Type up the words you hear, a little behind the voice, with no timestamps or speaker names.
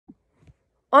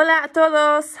Hola a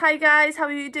todos. Hi guys, how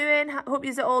are you doing? Hope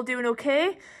you're all doing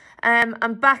okay.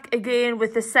 I'm back again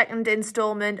with the second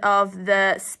installment of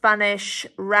the Spanish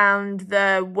Round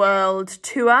the World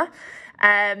tour.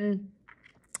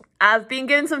 I've been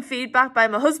given some feedback by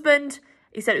my husband.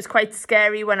 He said it was quite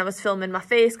scary when I was filming my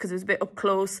face because it was a bit up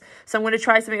close. So I'm going to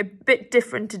try something a bit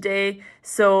different today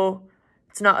so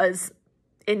it's not as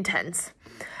intense.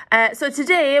 So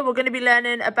today we're going to be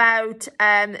learning about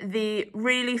the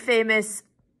really famous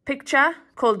picture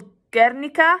called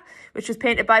Guernica, which was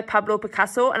painted by Pablo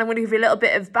Picasso, and I'm going to give you a little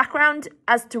bit of background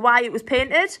as to why it was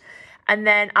painted, and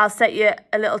then I'll set you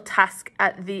a little task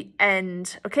at the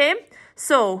end, okay?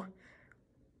 So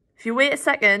if you wait a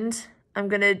second, I'm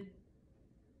going to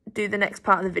do the next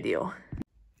part of the video.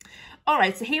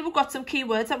 Alright, so here we've got some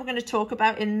keywords that we're going to talk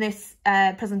about in this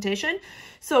presentation.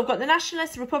 So I've got the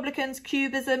nationalists, Republicans,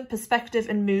 Cubism, perspective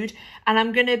and mood, and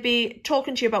I'm going to be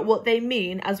talking to you about what they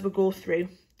mean as we go through.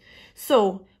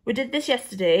 So we did this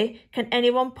yesterday. Can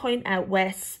anyone point out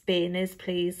where Spain is,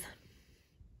 please?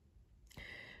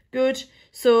 Good.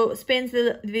 So Spain's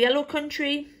the yellow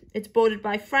country. It's bordered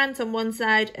by France on one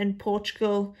side and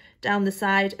Portugal down the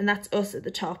side, and that's us at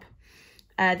the top,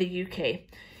 the UK.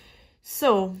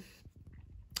 So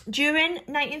during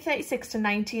 1936 to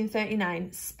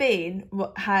 1939, Spain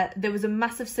there was a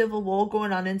massive civil war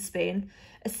going on in Spain.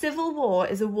 A civil war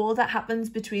is a war that happens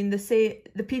between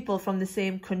the people from the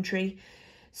same country.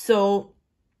 So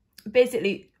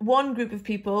basically, one group of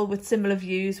people with similar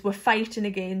views were fighting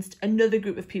against another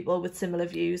group of people with similar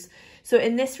views. So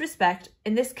in this respect,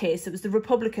 in this case, it was the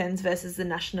Republicans versus the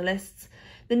nationalists.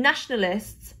 The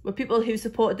nationalists were people who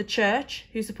supported the church,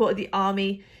 who supported the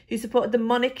army, who supported the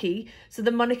monarchy. So the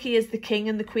monarchy is the king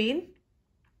and the queen.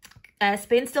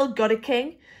 Spain still got a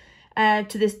king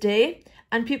to this day.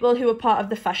 And people who were part of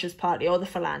the fascist party or the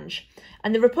Falange.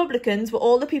 And the Republicans were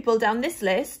all the people down this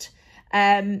list.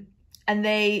 And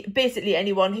they basically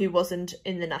anyone who wasn't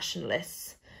in the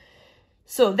nationalists.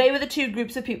 So they were the two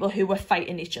groups of people who were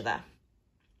fighting each other.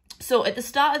 So at the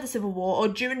start of the Civil War, or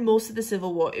during most of the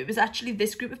Civil War, it was actually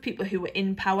this group of people who were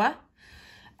in power.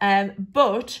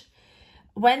 But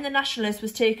when the Nationalist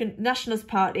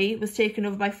Party was taken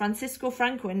over by Francisco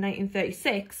Franco in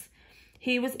 1936,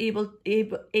 he was able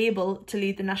to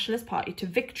lead the Nationalist Party to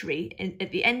victory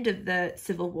at the end of the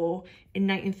Civil War in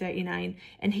 1939,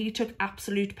 and he took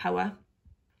absolute power.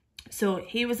 So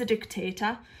he was a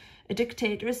dictator. A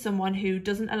dictator is someone who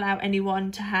doesn't allow anyone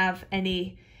to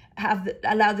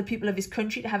allow the people of his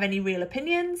country to have any real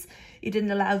opinions. He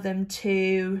didn't allow them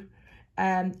to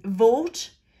vote.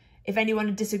 If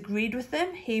anyone disagreed with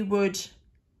them, he would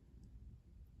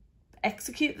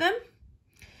execute them.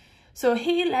 So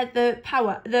he led the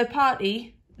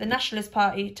Nationalist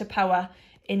Party to power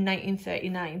in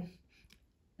 1939.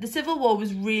 The Civil War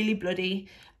was really bloody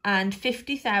and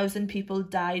 50,000 people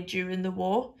died during the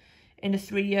war in a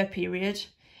 3-year period.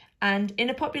 And in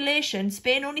a population,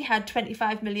 Spain only had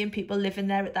 25 million people living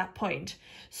there at that point.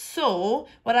 So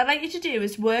what I'd like you to do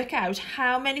is work out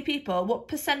how many people, what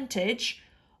percentage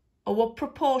or what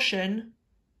proportion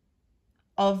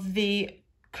of the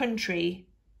country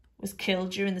was killed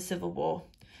during the Civil War.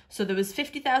 So there was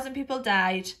 50,000 people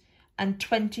died and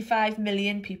 25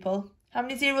 million people. How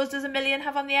many zeros does a million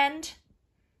have on the end?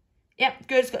 Yep,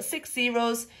 good, it's got 6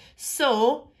 zeros.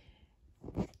 So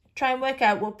try and work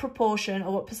out what proportion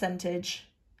or what percentage.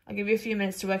 I'll give you a few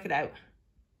minutes to work it out.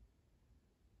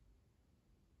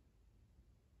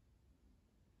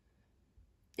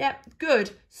 Yep,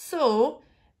 good. So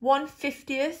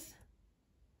 1/50th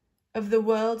of the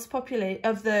world's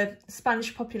the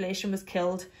Spanish population was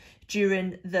killed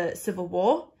during the Civil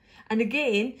War. And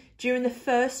again, during the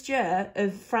first year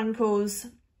of Franco's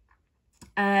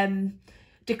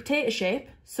dictatorship,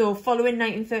 so following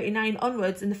 1939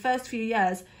 onwards, in the first few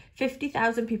years,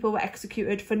 50,000 people were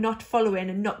executed for not following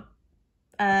and not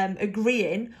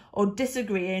agreeing or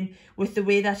disagreeing with the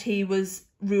way that he was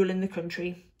ruling the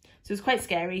country. So it was quite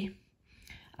scary,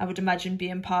 I would imagine,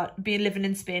 living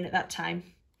in Spain at that time.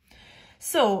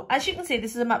 So, as you can see,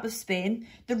 this is a map of Spain.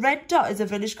 The red dot is a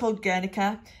village called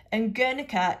Guernica, and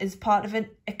Guernica is part of a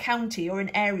county or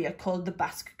an area called the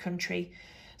Basque Country.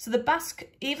 So the Basque,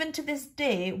 even to this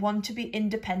day, want to be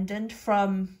independent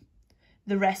from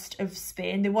the rest of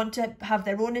Spain. They want to have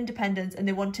their own independence and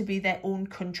they want to be their own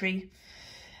country.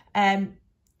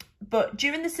 But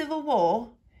during the Civil War,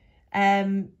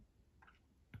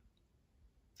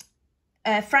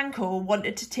 Franco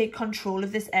wanted to take control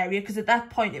of this area because at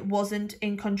that point it wasn't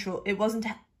in control.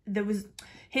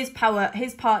 His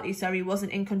party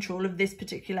wasn't in control of this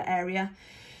particular area.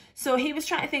 So he was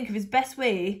trying to think of the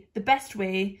best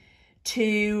way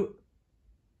to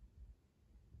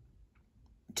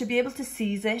to be able to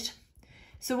seize it.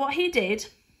 So what he did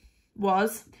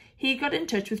was he got in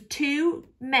touch with two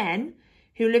men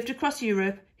who lived across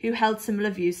Europe who held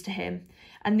similar views to him.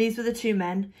 And these were the two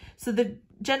men. So the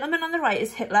gentleman on the right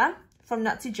is Hitler from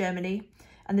Nazi Germany,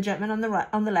 and the gentleman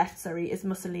on the left, is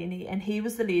Mussolini, and he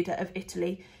was the leader of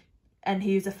Italy, and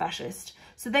he was a fascist.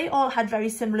 So they all had very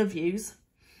similar views.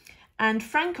 And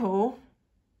Franco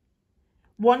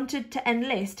wanted to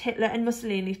enlist Hitler and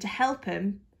Mussolini to help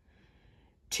him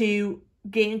to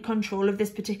gain control of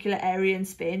this particular area in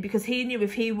Spain, because he knew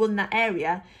if he won that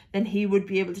area, then he would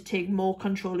be able to take more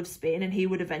control of Spain, and he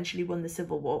would eventually win the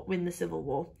Civil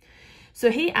War.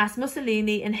 So he asked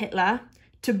Mussolini and Hitler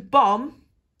to bomb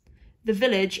the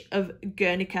village of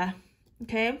Guernica,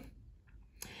 okay?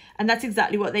 And that's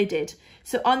exactly what they did.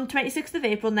 So on 26th of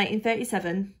April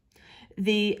 1937,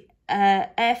 the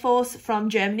Air Force from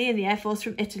Germany and the Air Force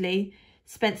from Italy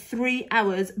spent 3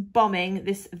 hours bombing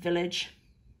this village.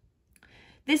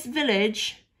 This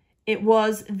village, it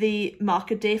was the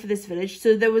market day for this village.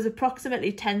 So there was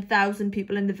approximately 10,000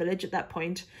 people in the village at that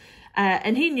point.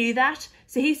 And he knew that.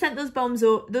 So he sent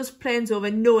those planes over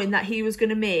knowing that he was going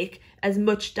to make as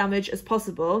much damage as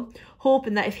possible,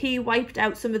 hoping that if he wiped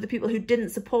out some of the people who didn't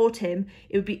support him,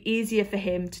 it would be easier for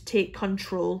him to take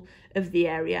control of the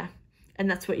area. And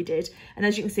that's what he did. And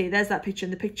as you can see, there's that picture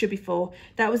and the picture before.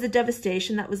 That was the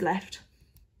devastation that was left.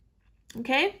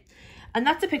 Okay? And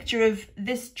that's a picture of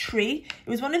this tree. It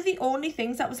was one of the only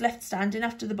things that was left standing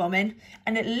after the bombing,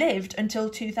 and it lived until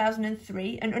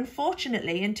 2003. And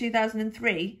unfortunately, in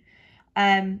 2003,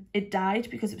 it died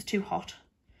because it was too hot.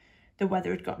 The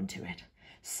weather had gotten to it.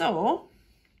 So,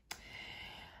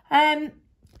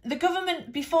 the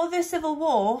government, before the Civil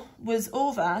War was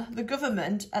over, the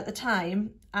government at the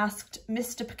time asked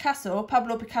Mr. Picasso,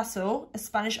 Pablo Picasso, a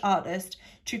Spanish artist,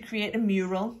 to create a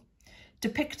mural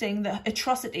depicting the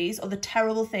atrocities or the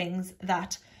terrible things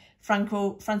that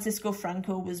Francisco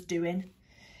Franco was doing.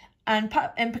 And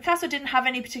Picasso didn't have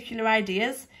any particular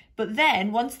ideas, but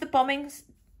then once the bombings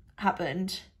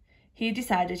happened, he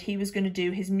decided he was going to do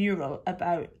his mural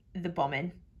about the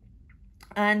bombing.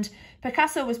 And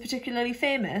Picasso was particularly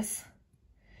famous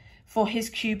for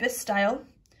his Cubist style.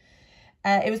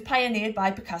 It was pioneered by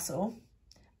Picasso,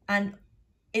 and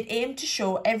it aimed to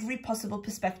show every possible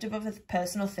perspective of a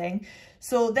personal thing.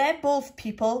 So they're both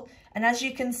people, and as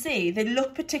you can see, they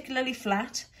look particularly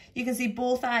flat. You can see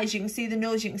both eyes, you can see the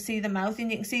nose, you can see the mouth,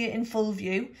 and you can see it in full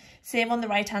view. Same on the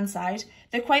right-hand side.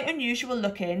 They're quite unusual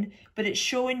looking, but it's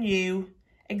showing you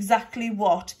exactly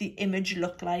what the image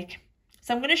looked like.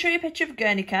 So I'm going to show you a picture of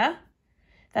Guernica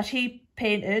that he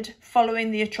painted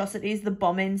following the atrocities, the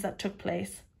bombings that took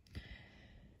place.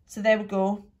 So there we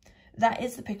go. That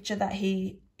is the picture that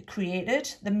he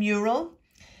created, the mural.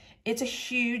 It's a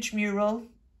huge mural.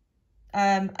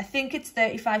 I think it's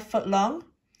 35 foot long.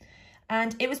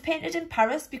 And it was painted in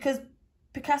Paris because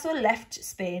Picasso left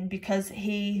Spain because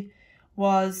he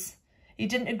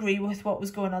didn't agree with what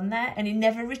was going on there, and he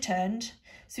never returned.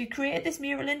 So he created this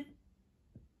mural in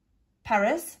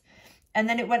Paris, and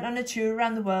then it went on a tour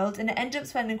around the world, and it ended up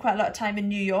spending quite a lot of time in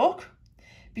New York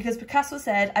because Picasso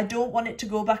said, I don't want it to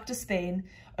go back to Spain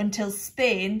until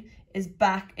Spain is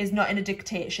not in a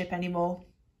dictatorship anymore.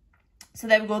 So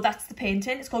there we go, that's the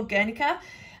painting. It's called Guernica.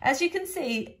 As you can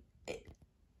see,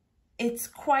 it's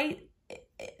quite,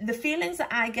 the feelings that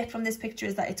I get from this picture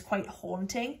is that it's quite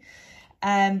haunting.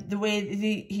 The way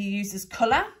he uses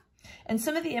colour and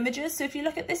some of the images. So if you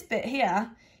look at this bit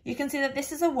here, you can see that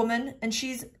this is a woman, and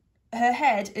her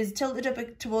head is tilted up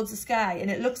towards the sky, and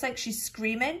it looks like she's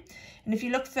screaming. And if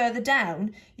you look further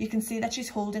down, you can see that she's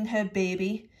holding her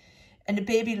baby, and the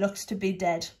baby looks to be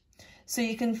dead. So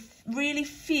you can really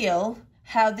feel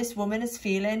how this woman is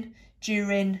feeling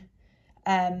during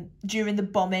the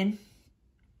bombing.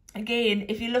 Again,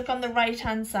 if you look on the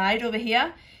right-hand side over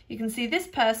here, you can see this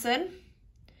person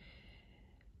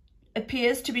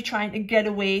appears to be trying to get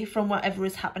away from whatever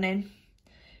is happening.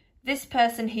 This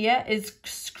person here is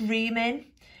screaming,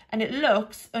 and it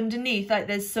looks underneath like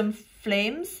there's some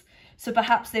flames. So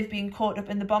perhaps they've been caught up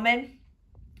in the bombing.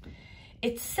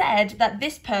 It's said that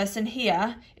this person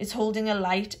here is holding a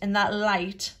light, and that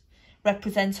light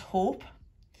represents hope.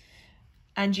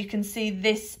 And you can see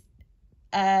this,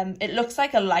 it looks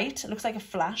like a light, it looks like a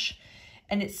flash,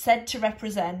 and it's said to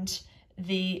represent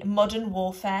the modern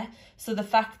warfare. So the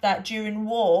fact that during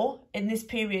war, in this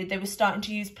period, they were starting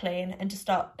to use plane and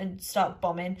start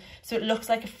bombing. So it looks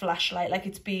like a flashlight, like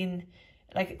it's been,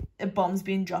 like a bomb's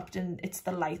been dropped, and it's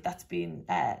the light that's been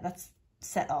that's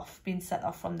set off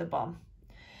from the bomb.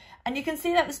 And you can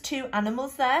see that there's two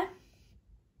animals there.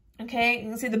 Okay, you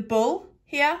can see the bull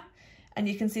here and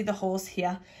you can see the horse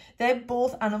here. They're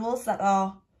both animals that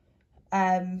are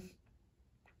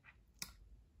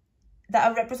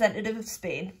representative of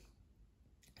Spain.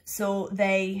 So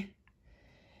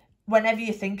whenever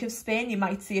you think of Spain, you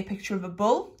might see a picture of a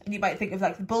bull, and you might think of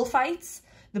like the bullfights,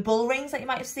 the bull rings that you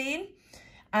might have seen.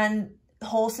 And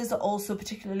horses are also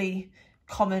particularly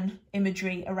common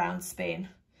imagery around Spain.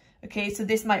 Okay, so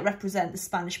this might represent the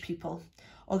Spanish people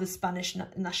or the Spanish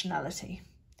nationality.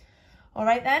 All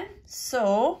right then,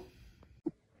 so.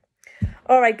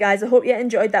 All right, guys, I hope you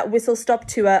enjoyed that whistle-stop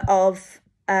tour of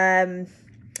a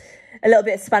little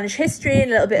bit of Spanish history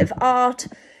and a little bit of art.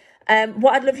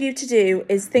 What I'd love you to do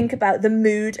is think about the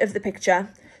mood of the picture.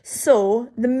 So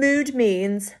the mood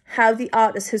means how the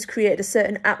artist has created a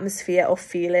certain atmosphere or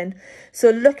feeling. So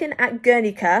looking at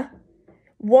Guernica,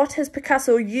 what has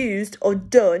Picasso used or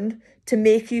done to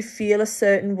make you feel a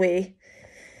certain way?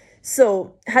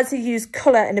 So has he used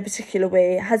colour in a particular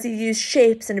way? Has he used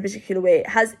shapes in a particular way?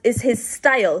 Is his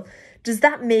style, does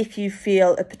that make you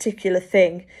feel a particular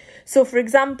thing? So for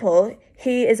example,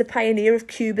 he is a pioneer of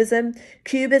Cubism.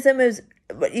 Cubism is,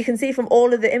 you can see from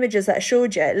all of the images that I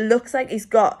showed you, it looks like he's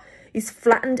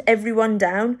flattened everyone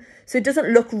down. So it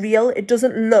doesn't look real. It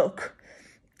doesn't look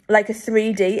like a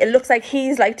 3D. It looks like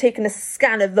he's like taken a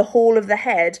scan of the whole of the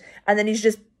head and then he's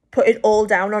just put it all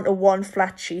down onto one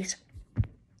flat sheet.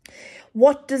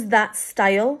 What does that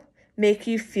style make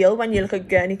you feel when you look at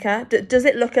Guernica? Does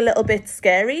it look a little bit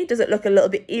scary? Does it look a little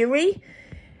bit eerie?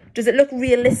 Does it look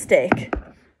realistic?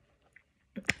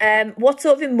 What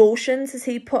sort of emotions has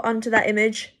he put onto that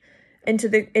image, into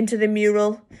the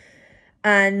mural?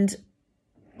 And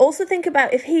also think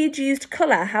about, if he'd used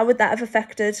colour, how would that have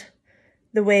affected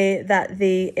the way that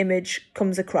the image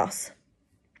comes across?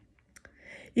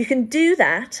 You can do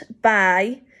that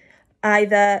by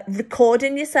either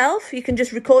recording yourself. You can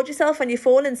just record yourself on your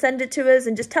phone and send it to us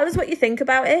and just tell us what you think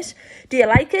about it. Do you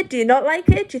like it? Do you not like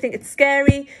it? Do you think it's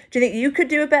scary? Do you think you could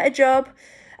do a better job?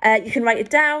 You can write it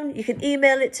down. You can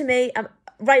email it to me.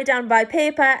 Write it down by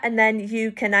paper, and then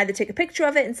you can either take a picture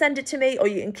of it and send it to me, or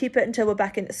you can keep it until we're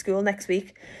back into school next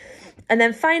week. And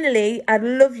then finally, I'd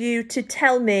love you to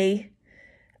tell me,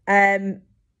 or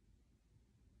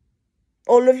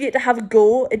love you to have a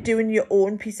go at doing your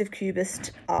own piece of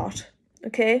Cubist art.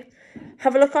 Okay,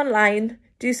 have a look online,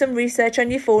 do some research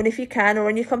on your phone if you can, or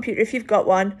on your computer if you've got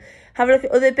one. Have a look at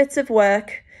other bits of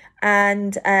work,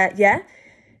 and yeah,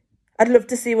 I'd love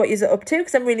to see what you're up to,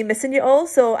 because I'm really missing you all.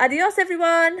 So adios,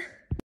 everyone.